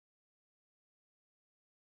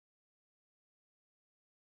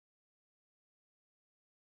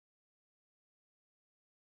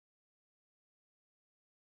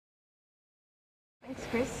Thanks,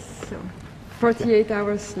 Chris. So, 48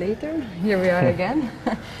 hours later, here we are again.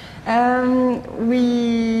 As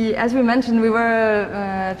we mentioned, we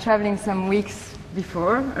were traveling some weeks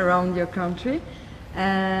before around your country,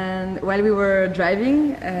 and while we were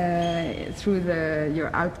driving through your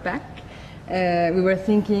outback, we were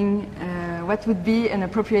thinking what would be an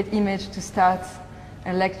appropriate image to start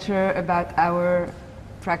a lecture about our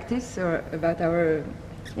practice or about our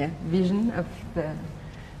vision of the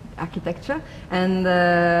architecture. And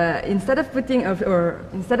instead of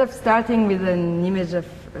starting with an image of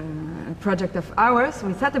a project of ours,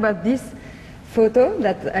 we thought about this photo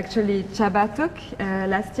that actually Csaba took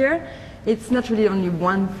last year. It's not really only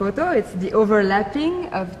one photo, it's the overlapping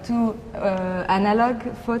of two analog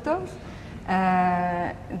photos.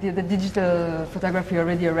 The digital photography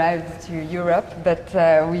already arrived to Europe, but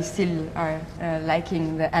we still are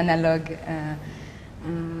liking the analog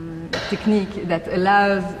technique that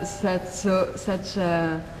allows such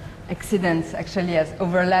accidents actually as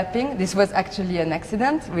overlapping. This was actually an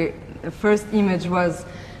accident. The first image was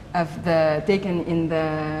taken in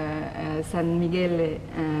the San Miguel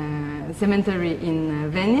cemetery in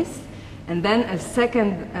Venice, and then a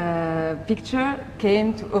second picture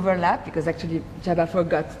came to overlap because actually Csaba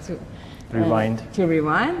forgot to rewind.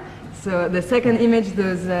 So the second image,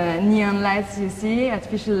 those neon lights you see,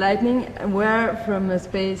 artificial lighting, were from a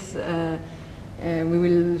space we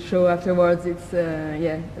will show afterwards. It's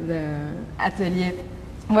the atelier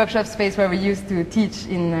workshop space where we used to teach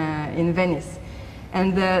in Venice.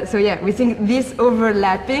 And we think this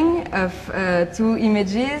overlapping of two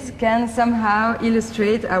images can somehow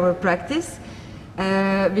illustrate our practice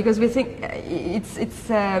because we think it's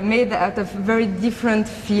made out of very different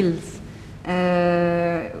fields.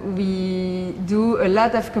 We do a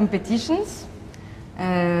lot of competitions.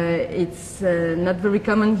 It's not very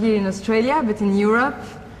common here in Australia, but in Europe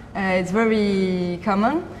it's very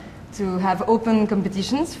common to have open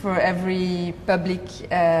competitions for every public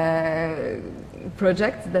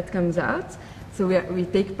project that comes out. So we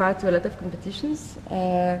take part to a lot of competitions.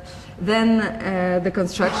 Then the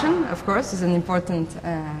construction, of course, is an important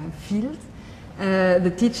field.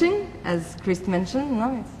 The teaching, as Chris mentioned,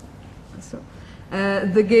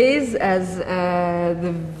 the gaze as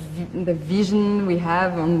the vision we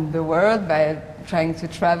have on the world by trying to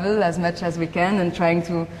travel as much as we can and trying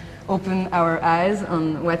to open our eyes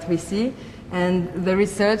on what we see, and the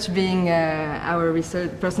research being our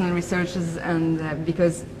personal researches, and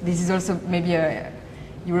because this is also maybe a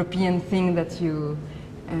European thing that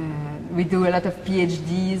we do a lot of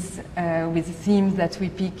PhDs with themes that we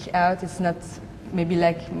pick out. It's not maybe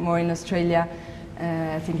like more in Australia.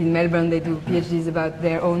 I think in Melbourne they do PhDs about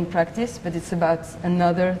their own practice, but it's about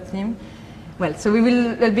another theme. Well, so we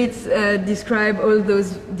will a bit describe all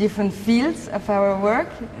those different fields of our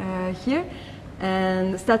work here,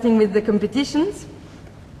 and starting with the competitions.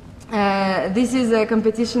 This is a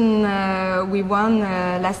competition we won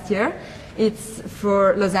last year. It's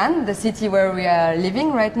for Lausanne, the city where we are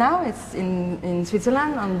living right now. It's in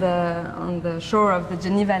Switzerland on the shore of the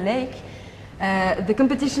Geneva Lake. The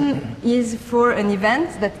competition is for an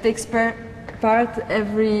event that takes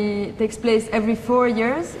place every 4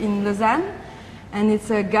 years in Lausanne, and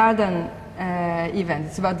it's a garden event.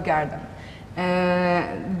 It's about garden.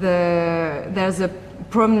 There's a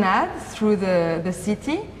promenade through the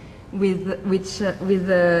city with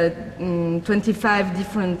 25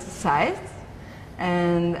 different sites,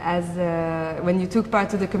 and when you took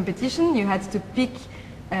part to the competition, you had to pick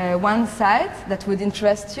one site that would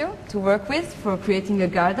interest you to work with for creating a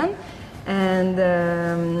garden. And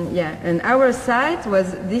and our site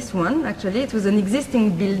was this one. Actually, it was an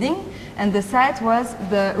existing building, and the site was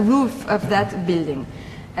the roof of that building.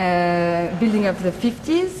 Building of the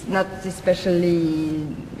 50s, not especially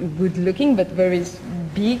good looking, but very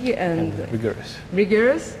big and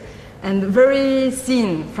rigorous, and very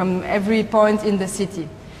seen from every point in the city.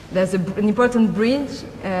 There's an important bridge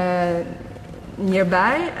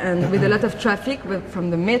nearby, and with a lot of traffic from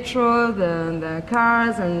the metro, the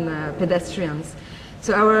cars and pedestrians.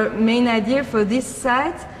 So our main idea for this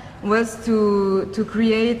site was to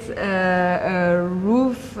create a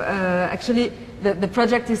roof. Actually, the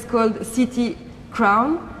project is called City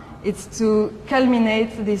Crown. It's to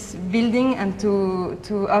culminate this building and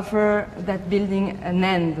to offer that building an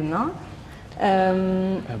end, no?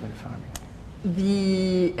 Urban farming.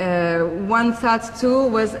 The one thought too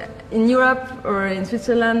was in Europe or in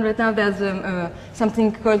Switzerland right now there's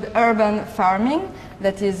something called urban farming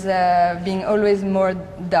that is being always more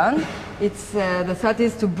done. It's the thought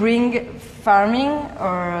is to bring farming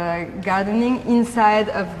or gardening inside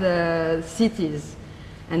of the cities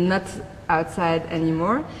and not outside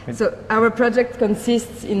anymore. So our project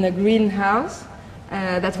consists in a greenhouse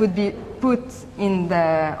that would be put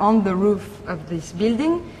on the roof of this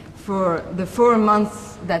building for the 4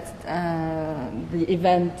 months that the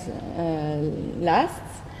event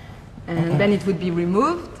lasts, and then it would be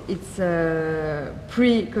removed. It's a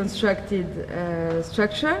pre-constructed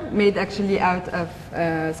structure made actually out of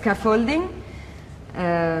scaffolding.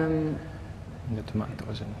 The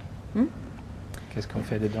tomatoes and qu'est-ce qu'on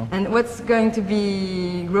fait dedans? And what's going to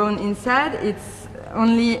be grown inside? It's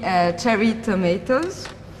only cherry tomatoes.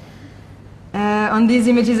 On these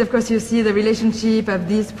images, of course, you see the relationship of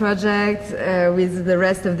this project with the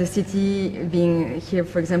rest of the city, being here,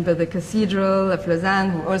 for example, the Cathedral of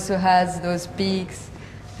Lausanne, who also has those peaks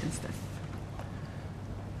and stuff.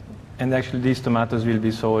 And actually, these tomatoes will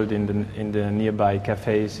be sold in the nearby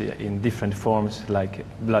cafes in different forms, like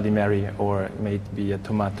Bloody Mary, or maybe a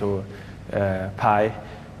tomato pie.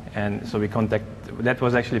 And so we that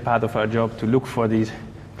was actually part of our job, to look for these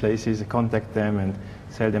places, contact them, and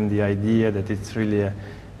tell them the idea that it's really a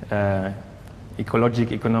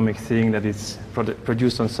ecologic, economic thing, that it's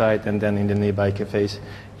produced on site, and then in the nearby cafes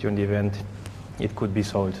during the event it could be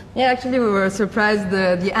sold. Yeah, actually we were surprised.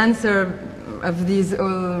 The answer of these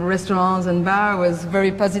old restaurants and bars was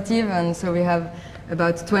very positive, and so we have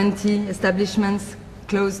about 20 establishments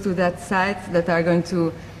close to that site that are going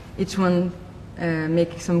to each one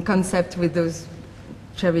make some concept with those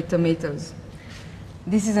cherry tomatoes.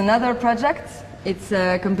 This is another project. It's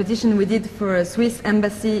a competition we did for a Swiss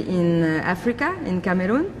embassy in Africa, in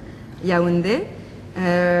Cameroon, Yaoundé.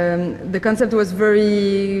 The concept was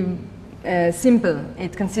very simple.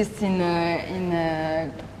 It consists in a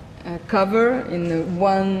cover, in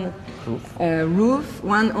one roof,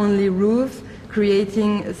 one only roof,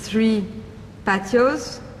 creating 3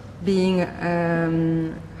 patios, being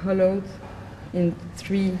hollowed in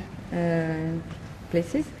 3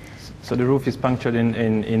 places. So the roof is punctured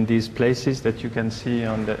in these places that you can see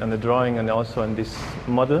on the drawing, and also on this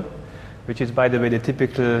model, which is, by the way, the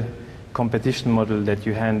typical competition model that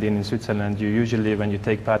you hand in Switzerland. You usually, when you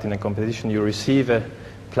take part in a competition, you receive a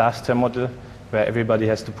plaster model where everybody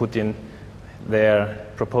has to put in their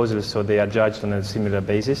proposals, so they are judged on a similar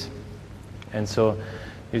basis. And so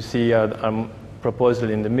you see our proposal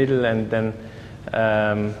in the middle, and then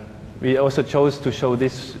we also chose to show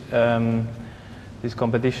this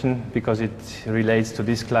competition because it relates to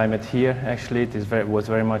this climate here. Actually, it was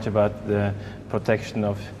very much about the protection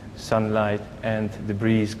of sunlight and the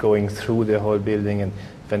breeze going through the whole building and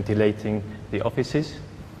ventilating the offices.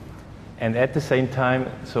 And at the same time,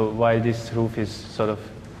 so while this roof is sort of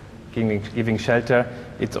giving shelter,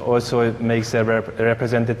 it also makes a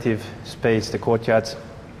representative space. The courtyards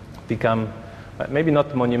become maybe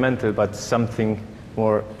not monumental, but something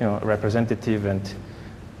more, representative and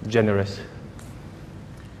generous.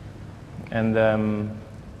 And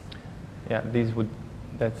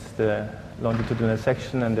that's the longitudinal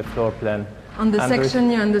section and the floor plan. On the section,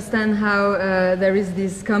 you understand how there is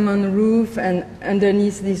this common roof, and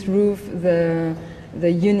underneath this roof, the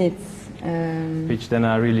units. Which then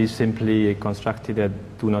are really simply constructed, that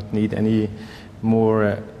do not need any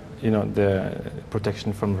more, the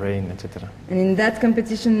protection from rain, etc. And in that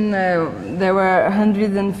competition, there were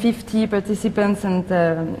 150 participants, and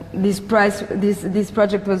this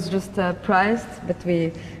project was just prized, but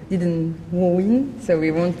we didn't win, so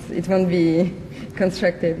it won't be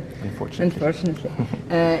constructed. Unfortunately.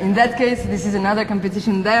 In that case, this is another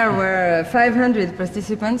competition. There were 500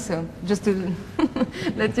 participants, so just to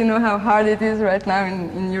let you know how hard it is right now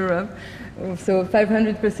in Europe. So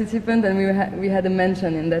 500 participants, and we had a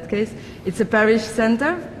mention in that case. It's a parish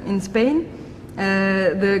center in Spain.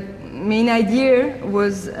 The main idea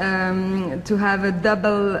was to have a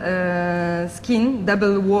double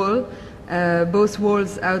wall, both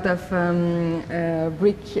walls out of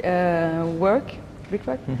brickwork.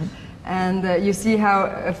 Mm-hmm. And you see how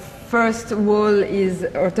a first wall is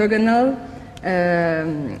orthogonal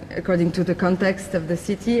according to the context of the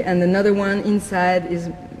city, and another one inside is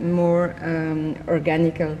more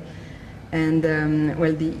organical. And the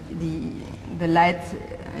light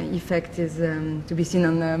effect is to be seen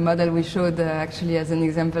on the model we showed actually as an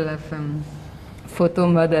example of photo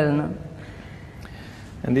model. No?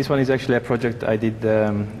 And this one is actually a project I did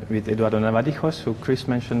with Eduardo Navadijos, who Chris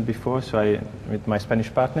mentioned before, with my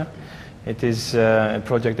Spanish partner. It is a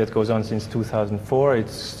project that goes on since 2004.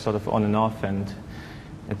 It's sort of on and off, and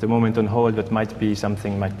at the moment on hold, but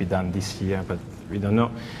something might be done this year, but we don't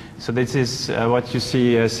know. So this is what you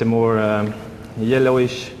see as a more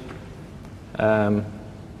yellowish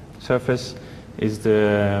surface is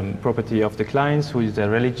the property of the clients, who is a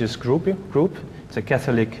religious group. It's a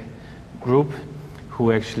Catholic group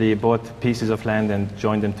who actually bought pieces of land and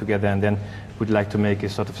joined them together, and then would like to make a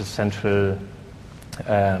sort of a central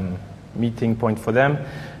meeting point for them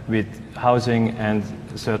with housing and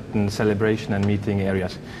certain celebration and meeting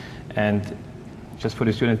areas. And just for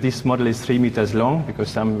the students, this model is 3 meters long because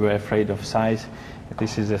some were afraid of size.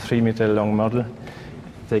 This is a 3 meter long model,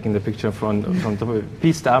 taking the picture from top,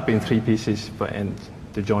 pieced up in 3 pieces, and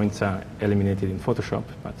the joints are eliminated in Photoshop,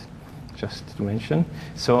 but just to mention.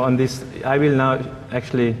 So on this, I will now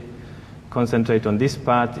actually concentrate on this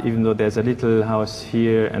part, even though there's a little house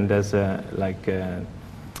here and there's a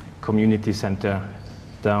community center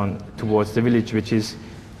down towards the village, which is,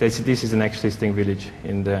 this is an existing village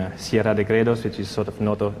in the Sierra de Gredos, which is sort of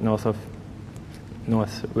northwest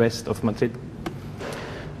of Madrid.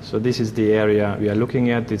 So this is the area we are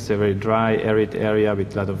looking at. It's a very dry, arid area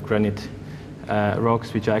with a lot of granite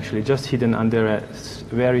rocks, which are actually just hidden under a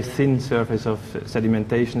very thin surface of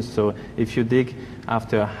sedimentation. So if you dig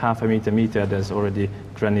after half a meter, there's already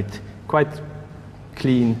granite, quite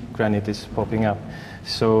clean granite is popping up.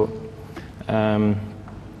 So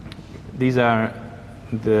these are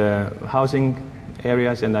the housing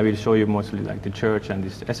areas, and I will show you mostly like the church and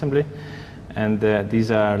this assembly. And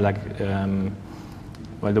these are like,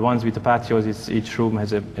 well, the ones with the patios, each room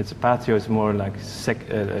has a patio. It's more like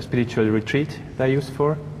a spiritual retreat they're used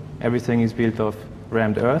for. Everything is built of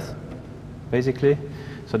rammed earth, basically.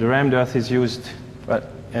 So the rammed earth is used,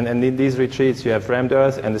 and in these retreats you have rammed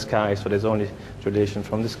earth and the sky, so there's only relation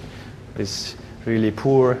from this really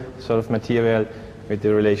poor sort of material with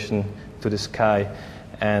the relation to the sky.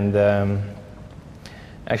 And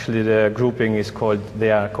actually the grouping is called,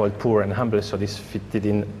 they are called poor and humble, so this fitted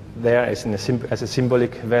in there as a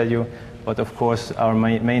symbolic value. But of course our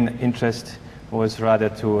main interest was rather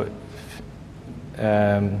to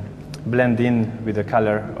blend in with the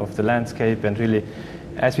color of the landscape, and really,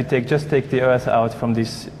 as we just take the earth out from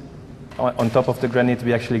this, on top of the granite,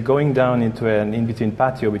 we're actually going down into an in-between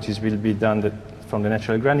patio, which will be done from the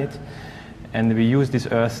natural granite, and we use this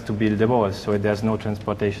earth to build the walls, so there's no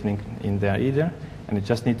transportation in there either, and it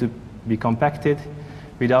just needs to be compacted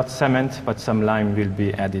without cement, but some lime will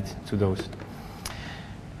be added to those.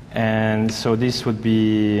 And so this would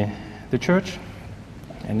be the church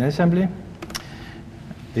and assembly.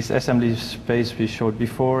 This assembly space we showed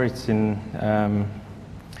before, it's in,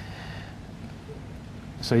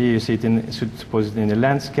 so here you see it supposedly in the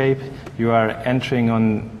landscape. You are entering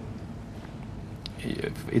on,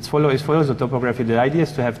 it follows the topography. The idea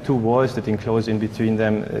is to have 2 walls that enclose in between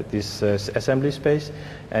them this assembly space.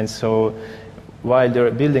 And so while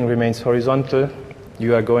the building remains horizontal,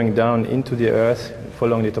 you are going down into the earth,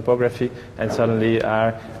 following the topography, and suddenly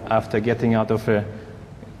are, after getting out of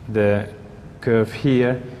the curve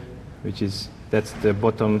here, that's the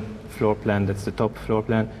bottom floor plan, that's the top floor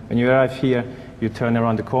plan. When you arrive here, you turn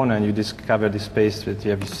around the corner and you discover the space that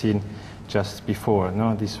you have seen just before.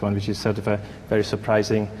 No? This one, which is sort of a very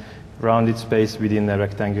surprising rounded space within a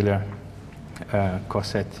rectangular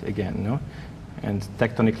corset again. No? And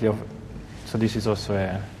tectonically, so this is also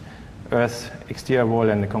a earth exterior wall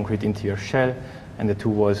and a concrete interior shell, and the 2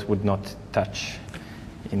 walls would not touch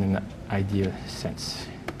in an ideal sense.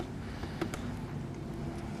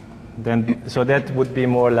 So that would be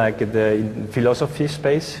more like the philosophy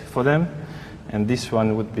space for them, and this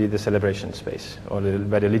one would be the celebration space, or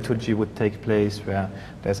where the liturgy would take place, where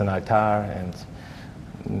there's an altar and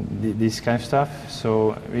this kind of stuff.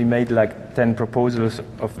 So we made like 10 proposals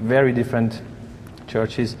of very different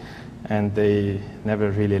churches, and they never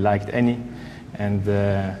really liked any, and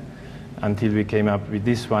until we came up with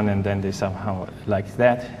this one, and then they somehow liked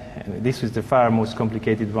that. And this was the far most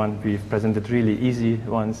complicated one. We've presented really easy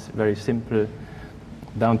ones, very simple,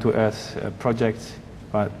 down-to-earth projects,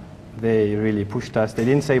 but they really pushed us. They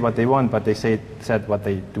didn't say what they want, but they said what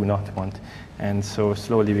they do not want. And so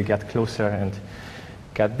slowly we got closer and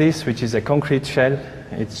got this, which is a concrete shell.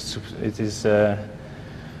 It is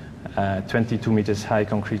 22 meters high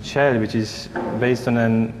concrete shell, which is based on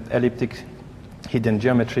an elliptic hidden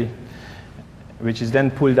geometry, which is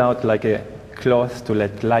then pulled out like a cloth to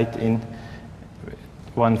let light in,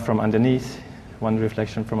 one from underneath, one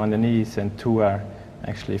reflection from underneath, and 2 are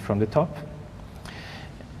actually from the top.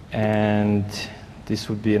 And this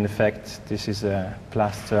would be in effect, this is a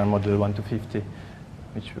plaster model 1:50,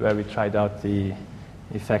 where we tried out the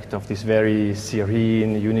effect of this very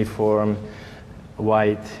serene, uniform,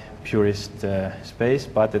 white, purist space,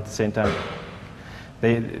 but at the same time,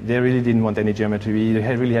 they really didn't want any geometry. We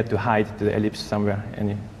really had to hide the ellipse somewhere,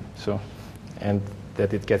 and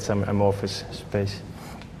that it gets some amorphous space.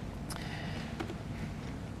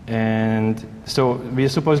 And so we are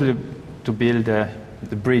supposedly to build a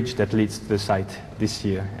the bridge that leads to the site this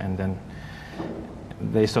year, and then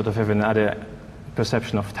they sort of have another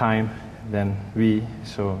perception of time than we,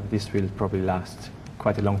 so this will probably last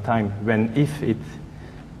quite a long time if it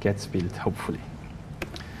gets built, hopefully.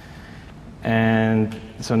 And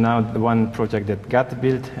so now the one project that got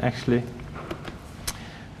built actually,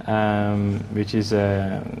 which is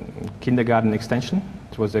a kindergarten extension.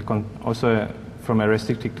 It was also from a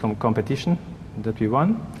restricted competition that we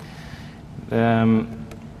won.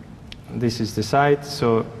 This is the site,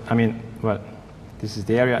 so I mean, well, this is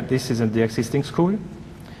the area. This isn't the existing school,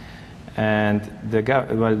 and the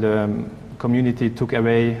community took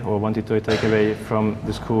away or wanted to take away from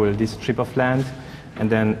the school this strip of land, and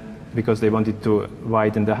then because they wanted to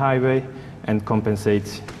widen the highway and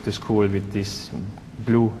compensate the school with this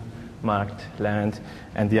blue marked land,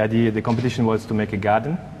 and the competition was to make a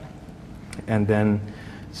garden, and then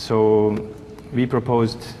so we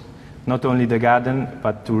proposed not only the garden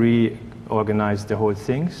but to reorganize the whole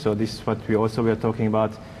thing. So this is what we also were talking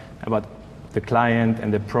about the client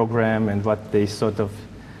and the program and what they sort of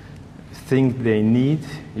think they need.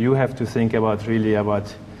 You have to think about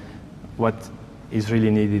what is really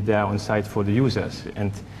needed there on site for the users,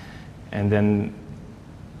 and then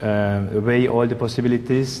weigh all the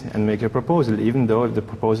possibilities and make a proposal, even though the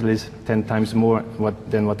proposal is 10 times more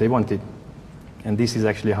than what they wanted. And this is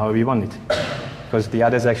actually how we won it, because the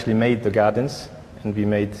others actually made the gardens, and we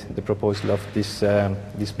made the proposal of this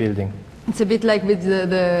building. It's a bit like with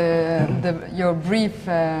your brief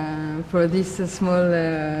for this small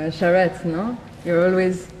charrette, no? You're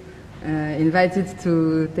always invited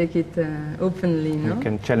to take it openly, no? You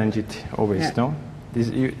can challenge it always, yeah. No?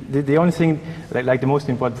 The only thing, like the most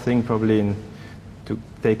important thing probably to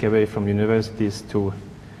take away from university is to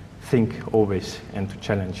think always and to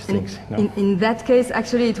challenge things. No? In that case,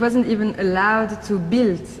 actually, it wasn't even allowed to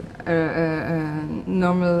build a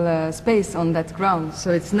normal space on that ground.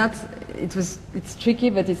 So it's not. It's tricky,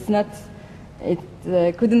 but it's not. It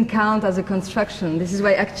couldn't count as a construction. This is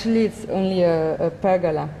why actually it's only a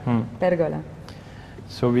pergola. Pergola.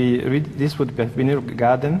 So this would have been a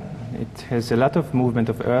garden. It has a lot of movement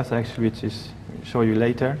of earth actually, which is show you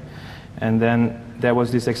later. And then there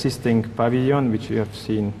was this existing pavilion, which you have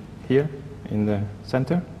seen here in the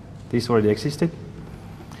center. This already existed.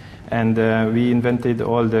 And we invented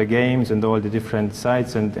all the games and all the different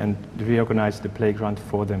sites and reorganized the playground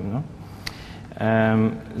for them. No?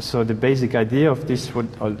 So the basic idea of this,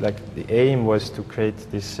 the aim was to create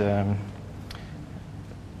this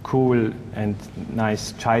cool and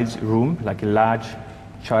nice child's room, like a large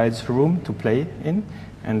child's room to play in.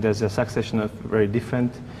 And there's a succession of very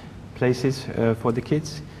different places for the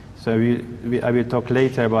kids. So I will talk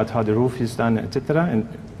later about how the roof is done, etc. And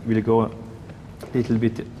we'll go a little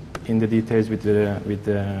bit in the details with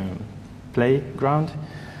the playground.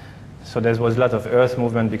 So there was a lot of earth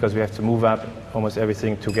movement because we have to move up almost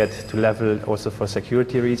everything to get to level, also for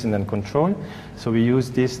security reasons and control. So we use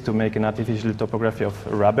this to make an artificial topography of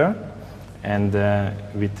rubber and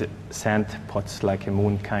with sand pots, like a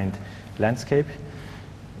moon kind landscape.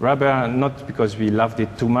 Rubber, not because we loved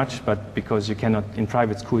it too much, but because you cannot, in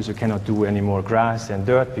private schools, you cannot do any more grass and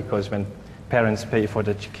dirt, because when parents pay for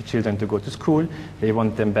the children to go to school, they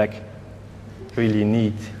want them back really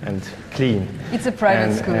neat and clean. It's a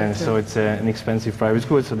private school. And so it's an expensive private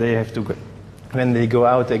school, so they have to go, when they go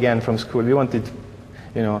out again from school, we wanted,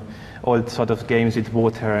 all sort of games with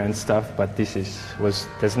water and stuff, but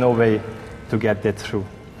there's no way to get that through.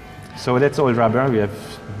 So that's all rubber. We have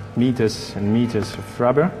meters and meters of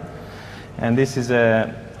rubber, and this is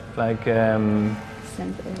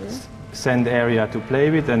sand area to play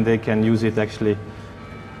with, and they can use it actually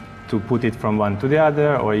to put it from one to the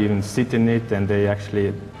other, or even sit in it. And they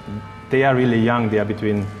are really young. They are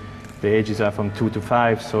the ages are from 2 to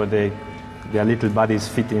 5, so their little bodies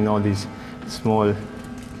fit in all these small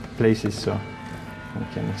places. So you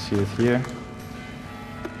can see it here.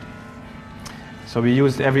 So we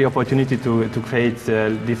used every opportunity to create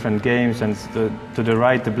different games, and to the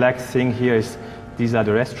right, the black thing here these are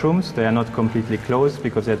the restrooms. They are not completely closed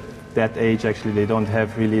because at that age actually they don't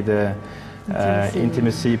have really the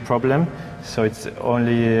intimacy problem. So it's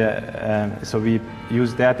only so we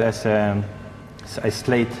use that as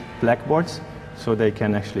slate blackboards, so they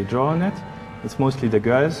can actually draw on it. It's mostly the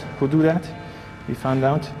girls who do that, we found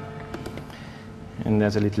out. And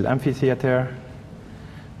there's a little amphitheater.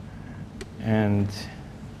 And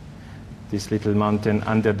this little mountain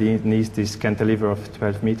underneath this cantilever of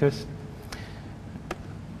 12 meters.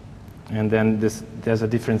 And then there's a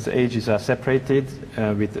different ages are separated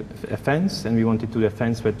with a fence, and we wanted to do a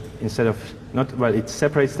fence, but instead of it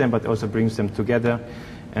separates them, but also brings them together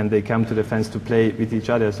and they come to the fence to play with each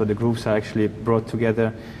other. So the groups are actually brought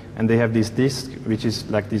together, and they have this disc, which is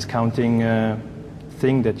like this counting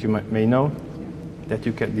thing that you may know, that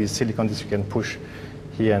you can, these silicon discs you can push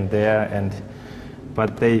here and there,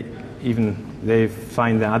 but they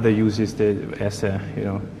find the other uses as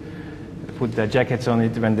put their jackets on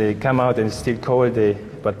it when they come out and it's still cold.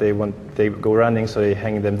 They go running, so they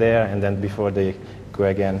hang them there, and then before they go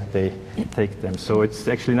again, they take them. So it's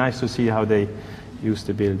actually nice to see how they use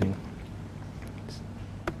the building.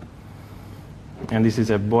 And this is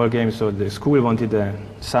a ball game, so the school wanted a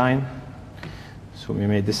sign, so we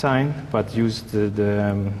made the sign, but used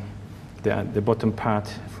the bottom part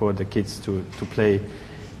for the kids to play,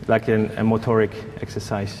 like a motoric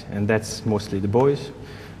exercise, and that's mostly the boys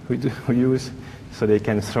who use, so they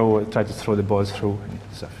can try to throw the balls through and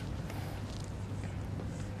stuff.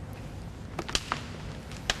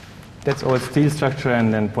 That's all steel structure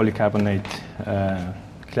and then polycarbonate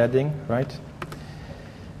cladding, right?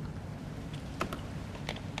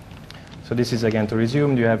 So this is again to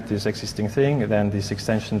resume. You have this existing thing, and then this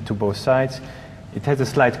extension to both sides. It has a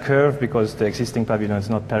slight curve because the existing pavilion is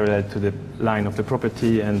not parallel to the line of the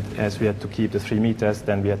property, and as we had to keep the 3 meters,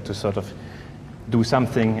 then we had to sort of do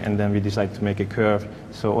something, and then we decided to make a curve.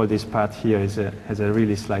 So all this part here has a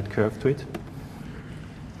really slight curve to it.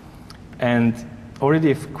 And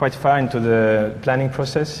already quite far into the planning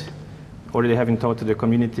process, already having talked to the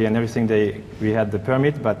community and everything, we had the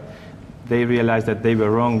permit, but they realized that they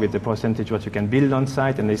were wrong with the percentage what you can build on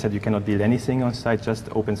site, and they said you cannot build anything on site, just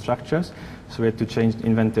open structures. So we had to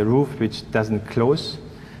invent a roof which doesn't close,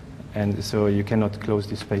 and so you cannot close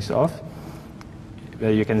this space off.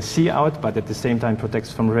 You can see out, but at the same time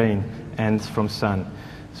protects from rain and from sun.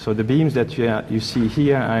 So the beams that you see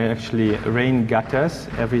here are actually rain gutters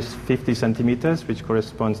every 50 centimeters, which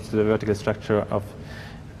corresponds to the vertical structure of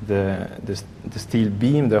the steel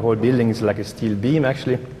beam. The whole building is like a steel beam,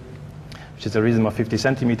 actually, which is a rhythm of 50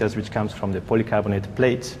 centimeters, which comes from the polycarbonate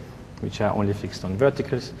plates, which are only fixed on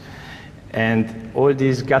verticals. And all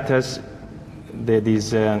these gutters,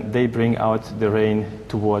 they bring out the rain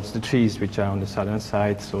towards the trees, which are on the southern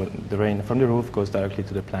side, so the rain from the roof goes directly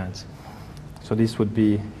to the plants. So this would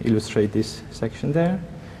illustrate this section there.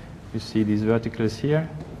 You see these verticals here,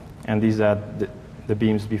 and these are the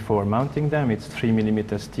beams before mounting them. It's 3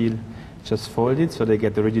 millimeter steel just folded, so they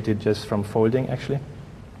get the rigidity just from folding, actually.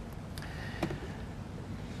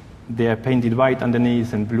 They are painted white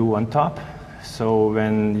underneath and blue on top. So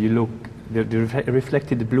when you look, the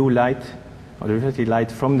reflected blue light, or the reflected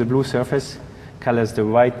light from the blue surface, colors the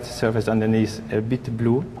white surface underneath a bit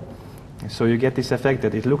blue. So you get this effect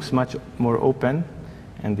that it looks much more open,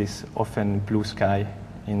 and this often blue sky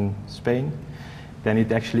in Spain, than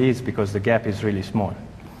it actually is, because the gap is really small.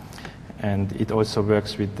 And it also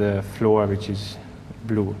works with the floor, which is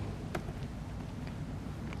blue.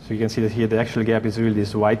 So you can see that here the actual gap is really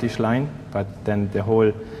this whitish line, but then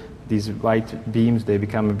these white beams, they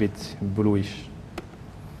become a bit bluish.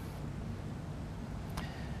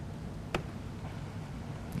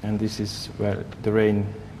 And this is where the rain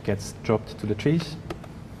gets dropped to the trees.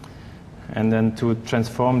 And then to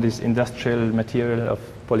transform this industrial material of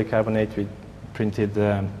polycarbonate, we printed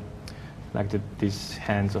these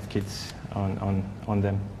hands of kids on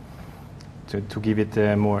them to give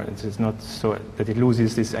it more. It's not so that it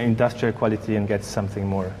loses this industrial quality and gets something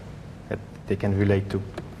more that they can relate to.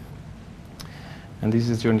 And this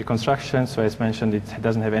is during the construction, so as mentioned, it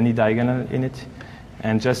doesn't have any diagonal in it.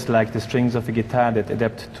 And just like the strings of a guitar that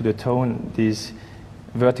adapt to the tone, these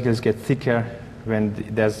verticals get thicker when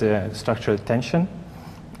there's a structural tension.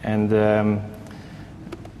 And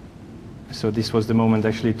so this was the moment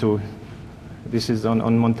actually this is on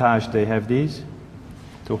montage, they have these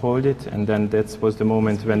to hold it, and then that was the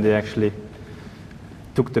moment when they actually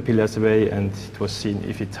took the pillars away and it was seen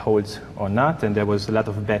if it holds or not, and there was a lot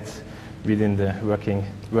of bets within the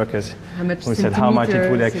workers who said how much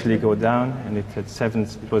it would actually go down, and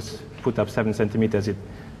it was put up 7 centimeters, it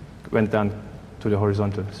went down to the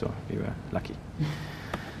horizontal, so we were lucky.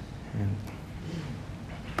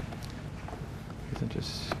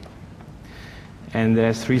 And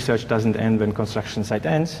as research doesn't end when construction site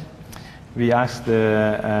ends, we asked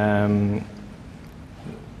the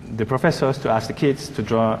professors to ask the kids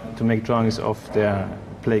to make drawings of their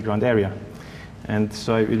playground area. And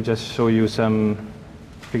so I will just show you some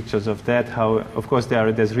pictures of that. How, of course,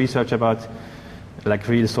 there's research about like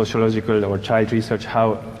real sociological or child research,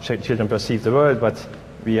 how children perceive the world, but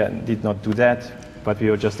we did not do that. But we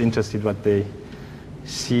were just interested what they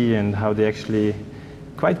see and how they actually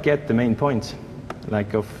quite get the main point.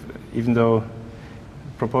 Like even though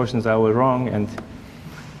proportions are all wrong, and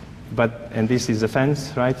and this is the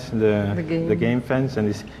fence, right? The game fence, and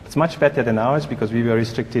it's much better than ours because we were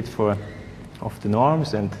restricted of the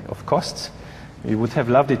norms and of costs. We would have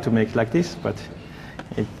loved it to make like this, but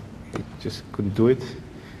it just couldn't do it.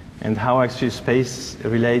 And how actually space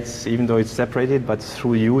relates, even though it's separated, but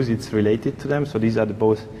through use it's related to them. So these are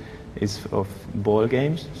both is of ball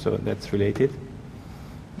games, so that's related.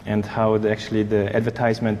 And how actually the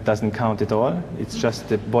advertisement doesn't count at all. It's just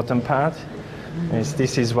the bottom part.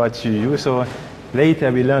 This is what you use. So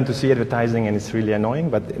later we learn to see advertising, and it's really annoying.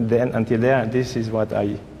 But then until there, this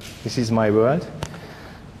is my world.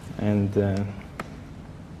 And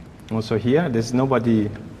also here, there's nobody.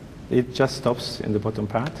 It just stops in the bottom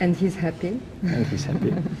part. And he's happy. And he's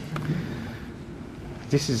happy.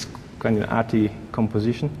 This is kind of arty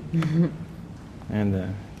composition.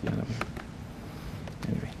 And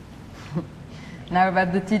anyway. Now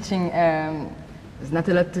about the teaching, there's not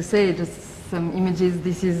a lot to say, just some images.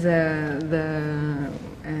 This is the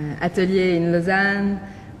atelier in Lausanne,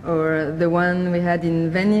 or the one we had in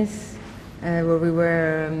Venice, where we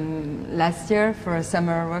were last year for a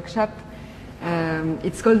summer workshop.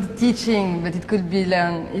 It's called teaching, but it could be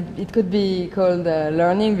it could be called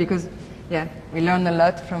learning, because we learn a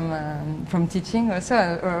lot from teaching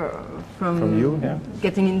also, or from you,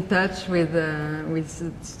 getting in touch with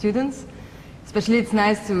students. Especially it's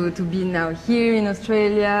nice to be now here in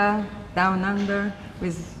Australia, down under,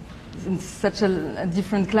 in such a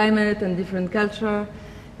different climate and different culture,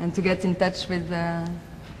 and to get in touch with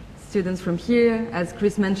students from here. As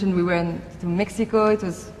Chris mentioned, we went to Mexico. It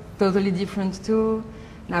was totally different too.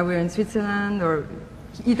 Now we're in Switzerland, or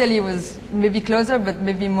Italy was maybe closer, but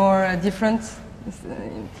maybe more different.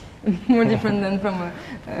 More different than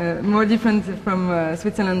more different from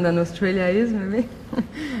Switzerland than Australia is, maybe. I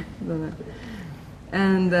don't know.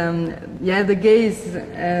 And the gaze,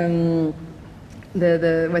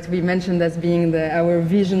 what we mentioned as being our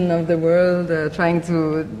vision of the world, trying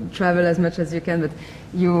to travel as much as you can, but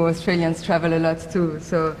you Australians travel a lot too.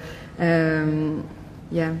 So there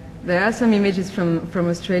are some images from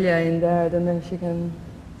Australia in there. I don't know if you can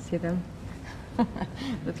see them.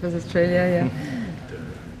 That was Australia,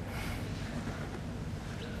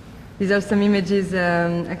 These are some images,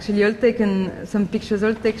 actually all taken, some pictures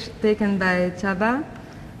all taken by Csaba,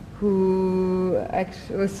 who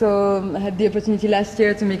also had the opportunity last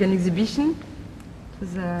year to make an exhibition,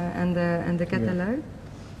 and the catalogue,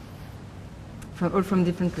 all from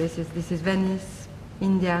different places. This is Venice,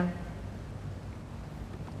 India.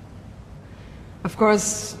 Of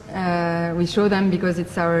course, we show them because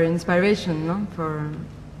it's our inspiration, no, for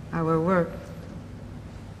our work.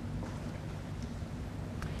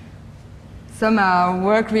 Some are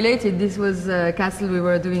work-related. This was a castle we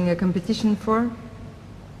were doing a competition for.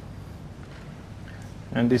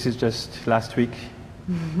 And this is just last week,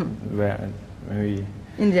 where we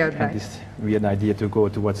had this weird idea to go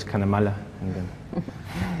towards Canamala.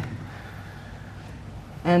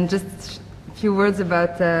 And just a few words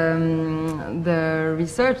about the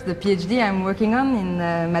research, the PhD I'm working on in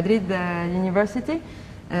Madrid University.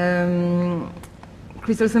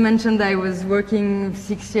 Chris also mentioned I was working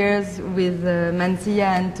 6 years with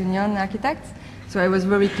Mansilla and Tunon architects, so I was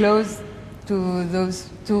very close to those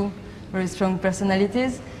two very strong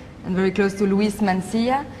personalities, and very close to Luis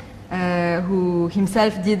Mansilla, who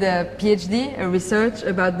himself did a PhD, a research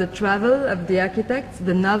about the travel of the architects,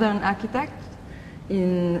 the northern architects,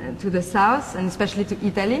 to the south, and especially to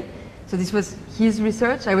Italy. So this was his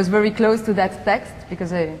research. I was very close to that text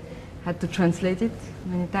because I had to translate it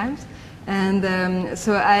many times. And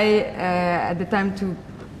so I, at the time, to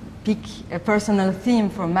pick a personal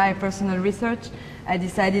theme for my personal research, I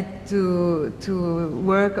decided to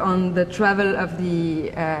work on the travel of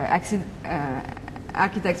the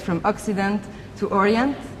architects from Occident to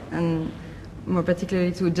Orient, and more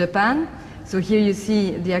particularly to Japan. So here you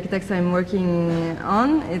see the architects I'm working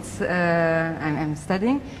on. I'm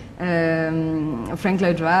studying. Frank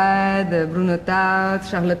Lloyd Wright, Bruno Taut,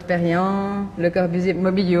 Charlotte Perriand, Le Corbusier,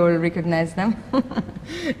 maybe you all recognize them,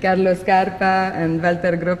 Carlo Scarpa and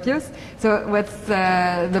Walter Gropius. So what's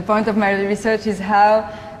the point of my research is how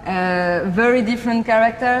very different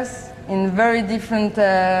characters in very different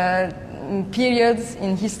periods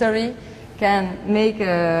in history can make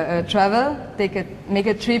a travel, make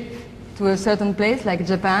a trip to a certain place like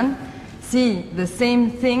Japan, see the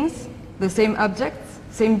same things, the same objects,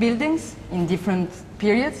 same buildings in different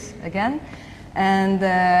periods again, and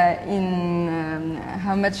in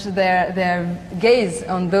how much their gaze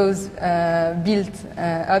on those built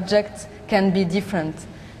objects can be different.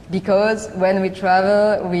 Because when we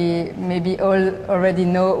travel, we maybe all already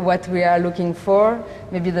know what we are looking for.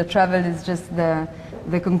 Maybe the travel is just the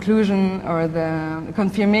the conclusion or the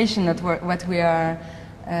confirmation of what we are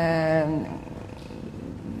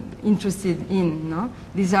interested in. No?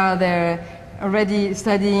 These are their already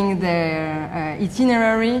studying their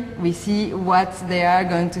itinerary. We see what they are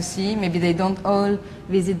going to see. Maybe they don't all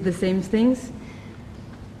visit the same things.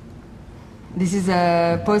 This is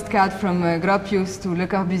a postcard from Gropius to Le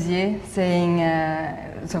Corbusier, saying,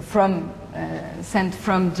 sent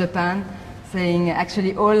from Japan, saying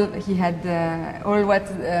actually all he had, all what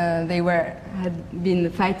they had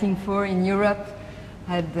been fighting for in Europe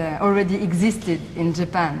had already existed in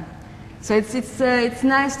Japan. So it's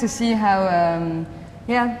nice to see how,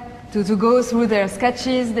 to go through their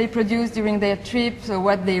sketches they produced during their trips, or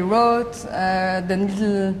what they wrote, the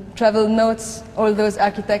little travel notes all those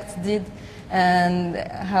architects did, and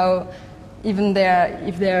how even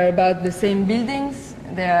if they are about the same buildings,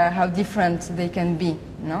 how different they can be,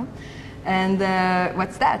 no? And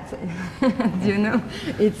what's that? Do you know?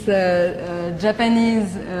 It's a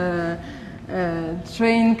Japanese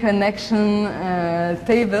train connection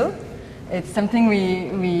table. It's something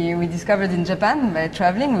we discovered in Japan by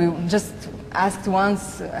traveling. We just asked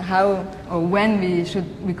once how or when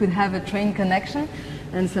we could have a train connection,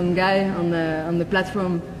 and some guy on the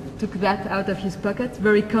platform took that out of his pocket.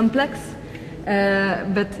 Very complex,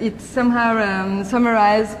 but it somehow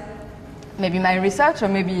summarized maybe my research, or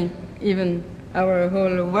maybe even our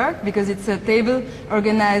whole work, because it's a table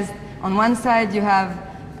organized. On one side you have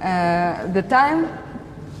the time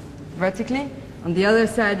vertically. On the other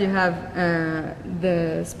side you have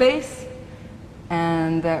the space,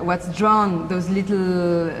 and what's drawn, those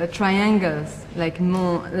little triangles, like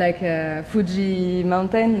Fuji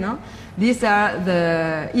mountain, no? These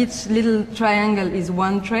are each little triangle is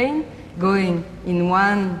one train going in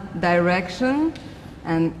one direction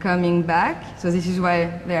and coming back. So this is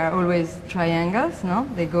why they are always triangles, no?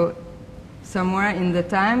 They go somewhere in the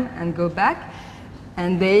time and go back,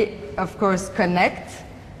 and they of course connect.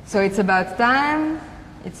 So it's about time,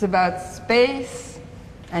 it's about space,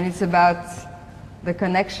 and it's about the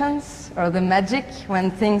connections or the magic,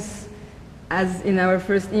 when things, as in our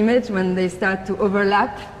first image, when they start to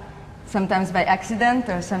overlap, sometimes by accident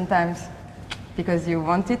or sometimes because you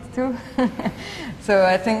want it to. So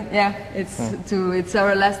I think, it's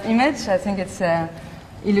our last image. I think it's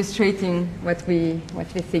illustrating what we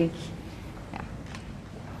think. Yeah.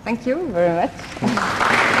 Thank you very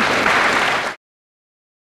much.